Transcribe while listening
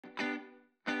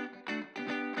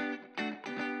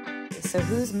so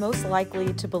who's most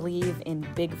likely to believe in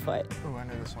Bigfoot? Oh, I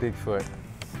know this one. Bigfoot.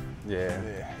 Yeah.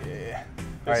 Yeah.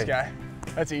 This Right. guy.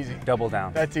 That's easy. Double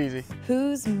down. That's easy.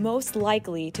 Who's most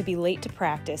likely to be late to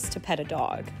practice to pet a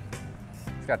dog?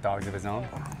 He's got dogs of his own.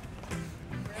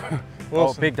 Oh,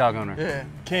 Wilson. big dog owner. Yeah.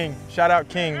 King. Shout out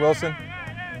King, Wilson.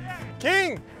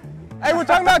 King! Hey, we're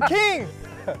talking about King!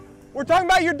 We're talking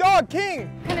about your dog, King!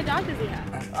 What kind of dog does he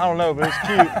have? I don't know, but it's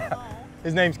cute.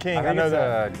 His name's King. I, think know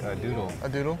it's that. a doodle. A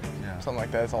doodle? Yeah. Something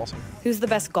like that. It's awesome. Who's the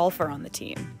best golfer on the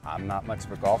team? I'm not much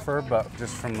of a golfer, but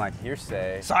just from like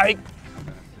hearsay. Psych!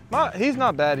 He's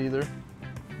not bad either.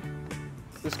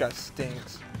 This guy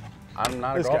stinks. I'm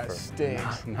not a This golfer. guy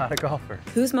stinks. Not a golfer.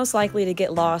 Who's most likely to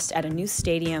get lost at a new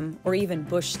stadium or even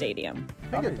Busch Stadium?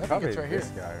 I think it's right this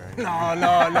here. guy,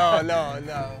 right?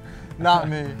 No. Not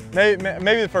me.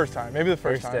 Maybe the first time. Maybe the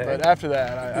first time. day. But after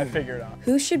that, I figure it out.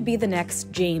 Who should be the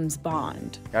next James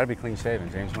Bond? Gotta be clean shaven.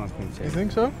 James Bond's clean You shaven.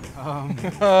 think so?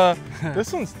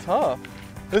 This one's tough.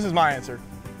 This is my answer.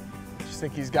 I just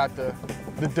think he's got the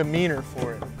demeanor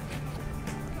for it.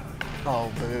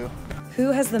 Oh, boo.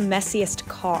 Who has the messiest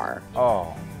car?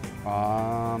 Oh.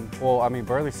 Well, I mean,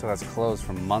 Burley still has clothes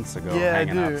from months ago Yeah,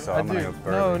 hanging I do. up, so I'm gonna go with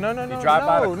No, Burley. You drive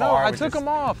by the car I with took just them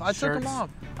off. I took them shirts off.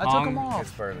 I hung, took them off.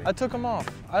 It's Burley. I took them off.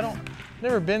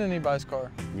 Never been in anybody's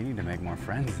car. You need to make more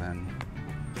friends then.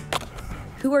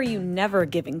 Who are you never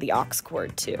giving the aux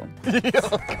cord to?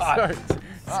 Oh, God.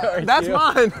 Sorry, That's Gio.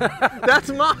 mine. That's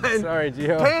mine. Sorry,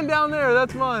 Gio. Pan down there.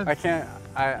 That's mine. I can't.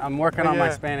 I'm working on my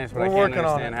Yeah, Spanish, but we're I can't working on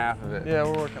understand it. half of it. Yeah,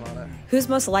 we're working on it. Who's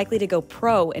most likely to go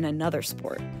pro in another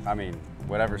sport? I mean,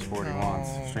 whatever sport he wants.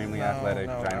 Extremely no, athletic,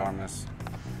 no. ginormous.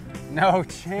 No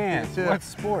chance. Yeah. What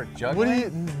sport? Juggling? What do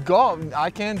you golf? I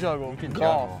can juggle. can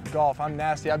golf. juggle. Golf. I'm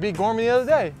nasty. I beat Gorman the other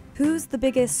day. Who's the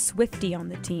biggest Swiftie on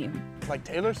the team? Like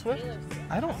Taylor Swift?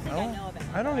 I don't know.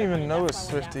 I don't even know a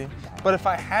Swiftie. But if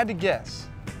I had to guess,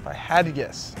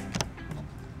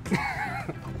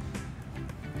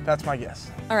 that's my guess.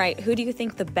 All right, who do you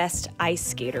think the best ice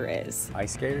skater is?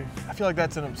 Ice skater? I feel like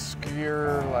that's an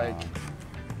obscure, like,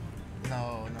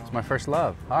 no. It's my first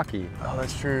love, hockey. Oh,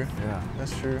 that's true. Yeah.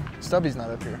 That's true. Stubby's not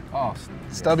up here. Oh,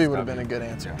 Stubby would have been a good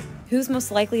answer. Who's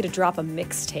most likely to drop a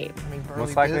mixtape? I mean,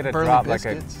 Most likely to Burly drop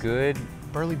Biscuits. like a good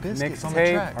Burly Biscuits on the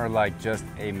mixtape track. or like just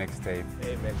a mixtape?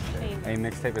 A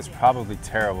mixtape is probably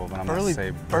terrible, but I'm Burly-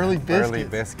 gonna say Burly Burly Biscuits.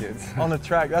 Biscuits. On the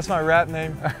track. That's my rap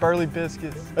name, Burly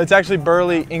Biscuits. It's actually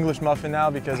Burly English Muffin now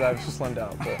because I've slimmed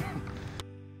out. But